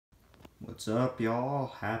What's up,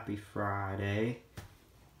 y'all? Happy Friday.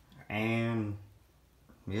 And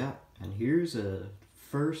yeah, and here's a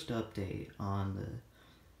first update on the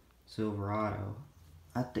Silverado.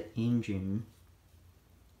 I got the engine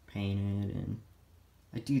painted and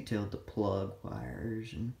I detailed the plug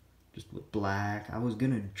wires and just with black. I was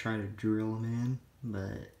gonna try to drill them in,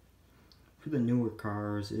 but for the newer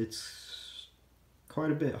cars it's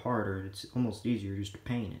quite a bit harder. It's almost easier just to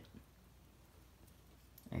paint it.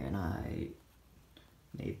 And I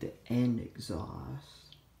made the end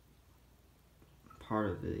exhaust, part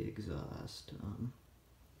of the exhaust,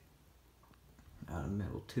 out of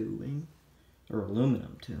metal tubing, or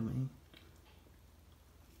aluminum tubing.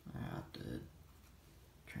 I got the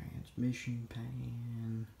transmission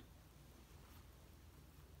pan,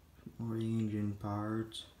 more engine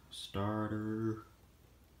parts, starter,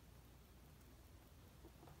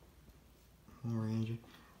 more engine.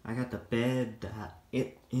 I got the bed,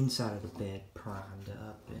 inside of the bed primed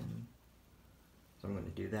up, and so I'm going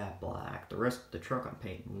to do that black. The rest of the truck I'm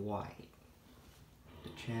painting white. The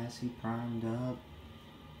chassis primed up,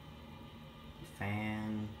 the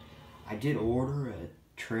fan. I did order a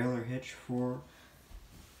trailer hitch for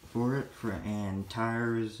it, and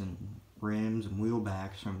tires and rims and wheel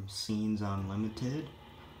backs from Scenes Unlimited.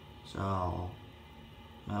 So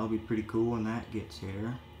that'll be pretty cool when that gets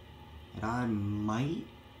here. And I might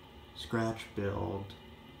scratch build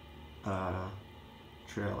a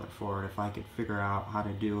trailer for it if I could figure out how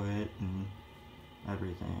to do it and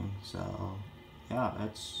everything. So yeah,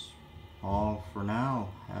 that's all for now.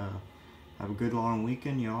 Have a good long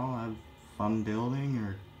weekend, y'all. Have fun building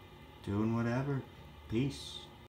or doing whatever. Peace.